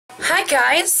Hi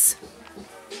guys,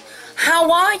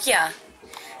 how are ya?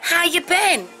 How you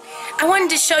been? I wanted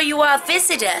to show you our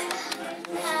visitor.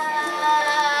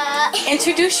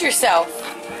 Introduce yourself.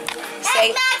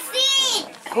 Say,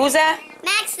 Maxine! Who's that?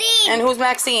 Maxine! And who's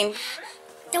Maxine?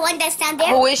 The one that's down there?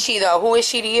 Who is she though? Who is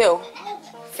she to you?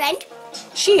 Friend?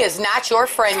 She is not your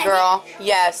friend, girl.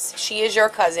 Yes, she is your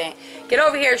cousin. Get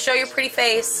over here, show your pretty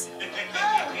face.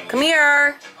 Come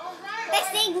here.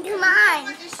 Maxine, come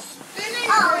on.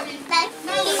 Oh,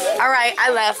 Maxine. Alright,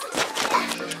 I left.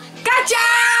 Gotcha!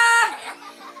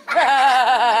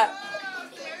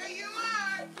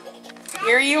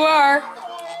 Here you are.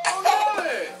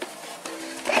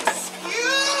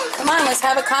 Come on, let's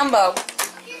have a combo.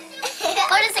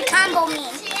 What does a combo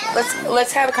mean?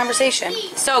 Let's have a conversation.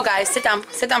 So guys, sit down.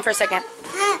 Sit down for a second.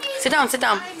 Sit down, sit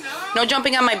down. No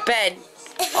jumping on my bed.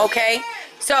 Okay?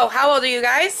 So, how old are you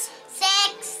guys?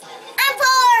 6. I'm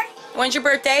 4. When's your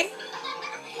birthday?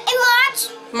 In March.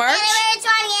 March? January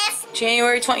 20th.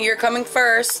 January 20th. You're coming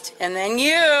first. And then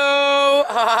you.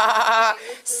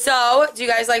 So, do you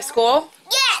guys like school?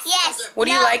 Yes. Yes. What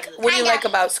do you like? What do you like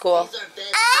about school?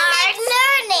 I like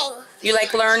learning. You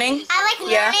like learning? I like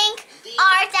learning. Yeah.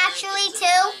 Art actually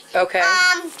too. Okay.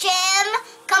 Gym,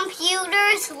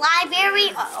 computers,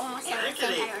 library, almost everything.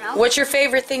 I don't know. What's your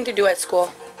favorite thing to do at school?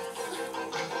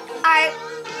 Art.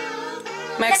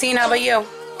 Maxine, how about you?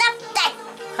 Nothing.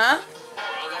 Huh?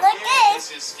 Like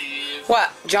this.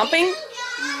 What? Jumping?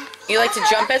 You like to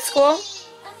jump at school?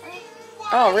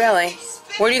 Oh, really?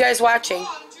 What are you guys watching?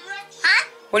 Huh?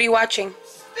 What are you watching?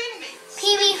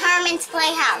 Pee Wee Herman's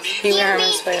Playhouse. Pee Wee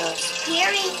Herman's Playhouse.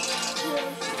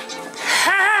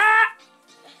 Ha!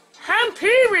 I'm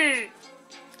Pee Wee.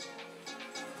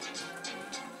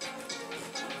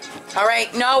 All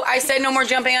right. No, I said no more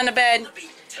jumping on the bed.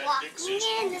 Walking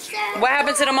in the sun. What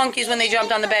happened to the monkeys when they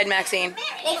jumped on the bed, Maxine?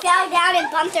 They fell down and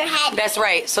bumped their head. That's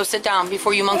right. So sit down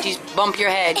before you monkeys bump your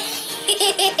head.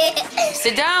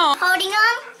 Sit down. Holding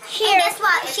them. Here. And guess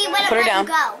what? She wouldn't Put her let down.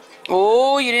 them go.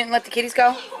 Oh, you didn't let the kitties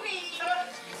go?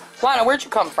 Lana, where'd you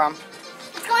come from?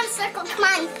 Let's go in a circle. Come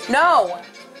on. No.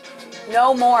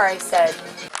 No more, I said.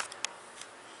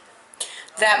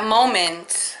 That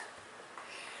moment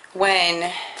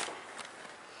when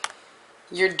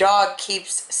your dog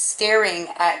keeps staring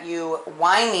at you,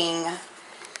 whining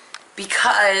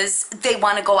because they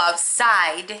want to go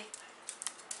outside.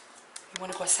 You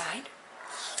want to go outside?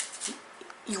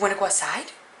 You want to go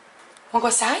outside? Want to go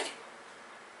outside?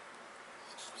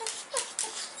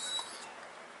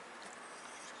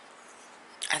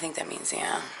 I think that means,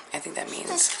 yeah. I think that means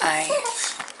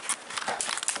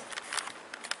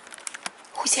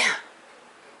Who's that?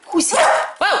 Who's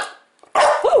that? Whoa!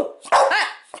 Whoa! Ah!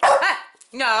 Ah!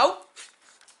 No.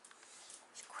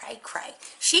 Cray cray.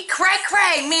 She cray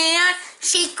cray, man.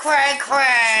 She cray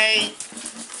cray.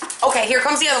 Okay, here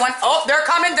comes the other one. Oh, they're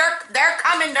coming. They're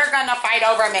coming. They're gonna fight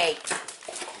over me.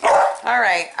 All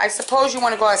right. I suppose you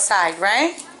want to go outside,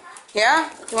 right? Yeah?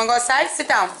 You want to go outside? Sit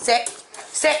down. Sit.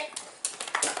 Sit.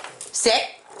 Sit.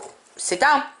 Sit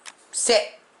down.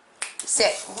 Sit.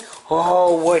 Sit.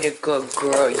 Oh, what a good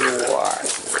girl you are.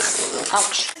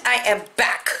 Ouch. I am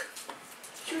back.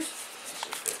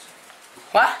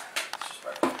 What?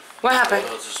 What happened?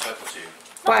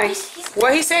 Why?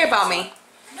 What'd he say about me?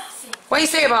 Nothing. What'd he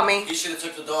say about me? He should have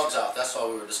took the dogs out. That's all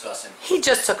we were discussing. He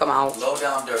just took them out. Low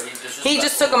down dirty. He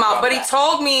just took them out, but he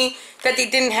told me that they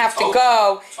didn't have to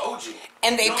go. Told you.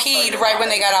 And they peed right when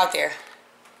they got out there.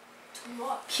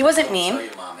 He wasn't mean. Tell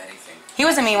your mom anything. He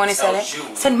wasn't mean when he said it.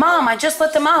 He said, "Mom, I just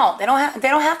let them out. They don't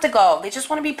have to go. They just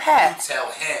want to be pets."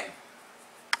 Tell him.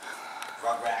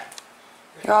 Rugrat.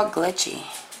 You're all glitchy.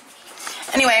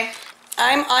 Anyway,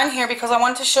 I'm on here because I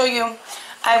wanted to show you.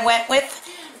 I went with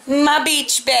my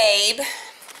beach babe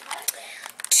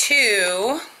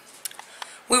to.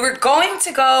 We were going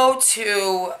to go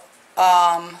to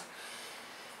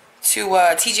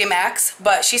TJ Maxx,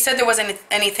 but she said there wasn't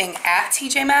anything at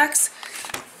TJ Maxx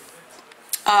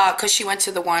because she went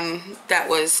to the one that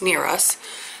was near us.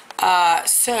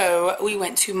 So we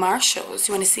went to Marshall's.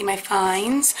 You want to see my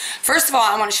finds? First of all,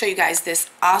 I want to show you guys this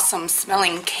awesome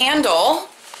smelling candle,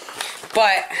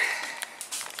 but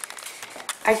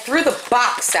I threw the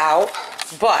box out,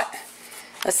 but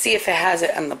let's see if it has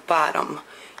it on the bottom.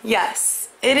 Yes,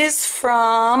 it is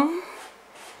from,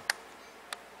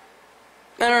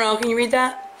 I don't know, can you read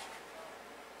that?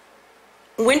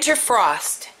 Winter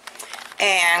Frost.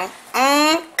 And,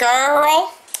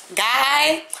 girl,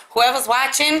 guy, whoever's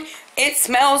watching, it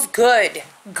smells good.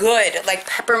 Good. Like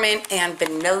peppermint and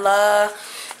vanilla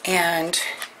and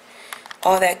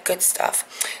all that good stuff.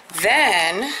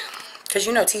 Then, because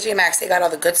you know TJ Maxx, they got all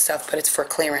the good stuff, but it's for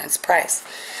clearance price.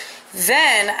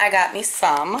 Then I got me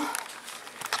some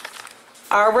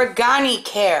Argani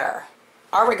Care.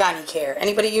 Argani Care.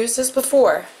 Anybody used this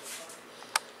before?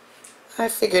 I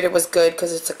figured it was good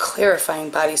because it's a clarifying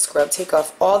body scrub. Take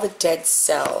off all the dead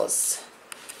cells.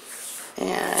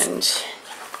 And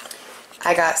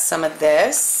I got some of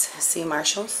this. See,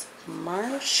 Marshall's?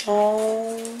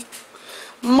 Marshall.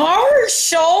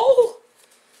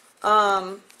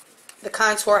 The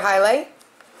contour highlight.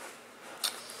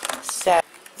 So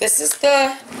this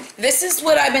is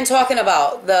what I've been talking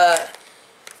about. The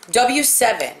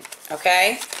W7.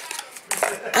 Okay.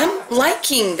 I'm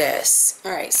liking this.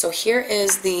 Alright, so here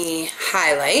is the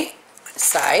highlight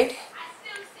side.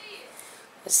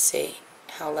 Let's see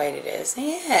how light it is.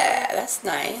 Yeah, that's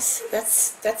nice.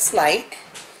 That's light.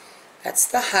 That's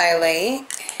the highlight.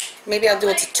 Maybe I'll do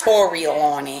a tutorial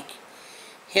on it.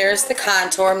 Here's the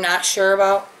contour. I'm not sure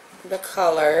about the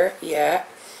color yet.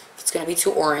 It's going to be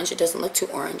too orange. It doesn't look too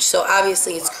orange. So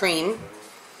obviously it's cream.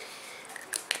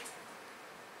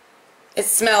 It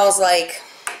smells like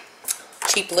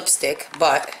cheap lipstick,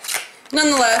 but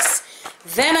nonetheless.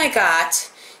 Then I got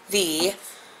the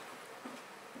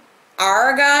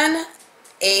Argan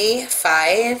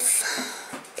A5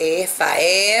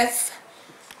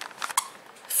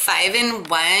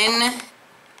 5-in-1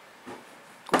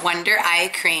 Wonder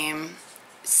Eye Cream.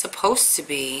 It's supposed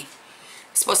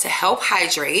to help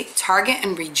hydrate, target,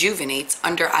 and rejuvenate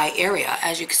under eye area.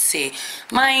 As you can see,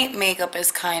 my makeup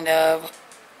is kind of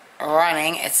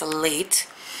running. It's late,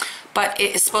 but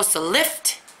it is supposed to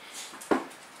lift,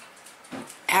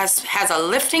 has a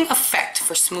lifting effect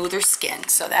for smoother skin.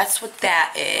 So that's what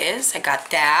that is. I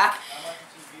got that.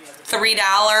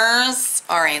 $3.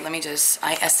 Alright, let me just,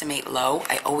 I estimate low.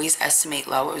 I always estimate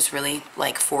low. It was really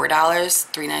like $4,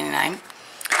 $3.99.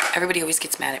 Everybody always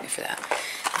gets mad at me for that.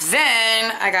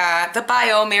 Then I got the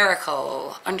Bio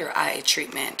Miracle under eye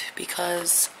treatment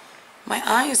because my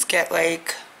eyes get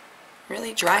like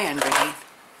really dry underneath.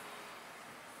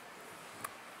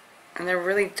 And they're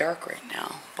really dark right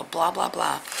now. But blah blah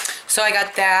blah. So I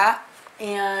got that,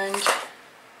 and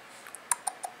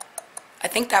I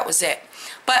think that was it.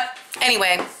 But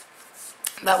anyway,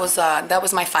 that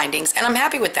was my findings, and I'm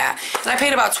happy with that. And I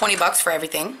paid about 20 bucks for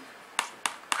everything.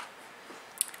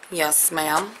 Yes,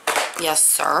 ma'am. Yes,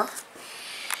 sir.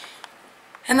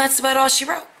 And that's about all she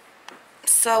wrote.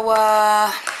 So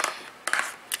I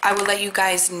will let you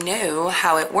guys know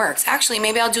how it works. Actually,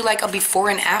 maybe I'll do like a before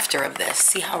and after of this.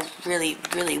 See how really,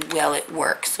 really well it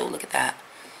works. So look at that.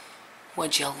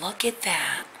 Would you look at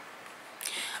that?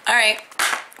 Alright.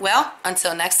 Well,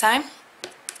 until next time.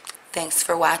 Thanks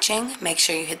for watching. Make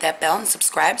sure you hit that bell and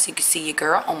subscribe so you can see your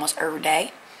girl almost every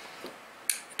day.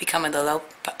 Become a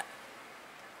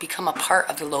part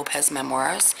of the Lopez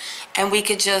Memoirs. And we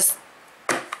could just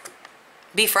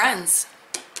be friends.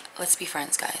 Let's be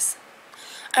friends, guys.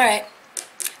 Alright.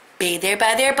 Be there,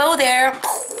 by there, bo there.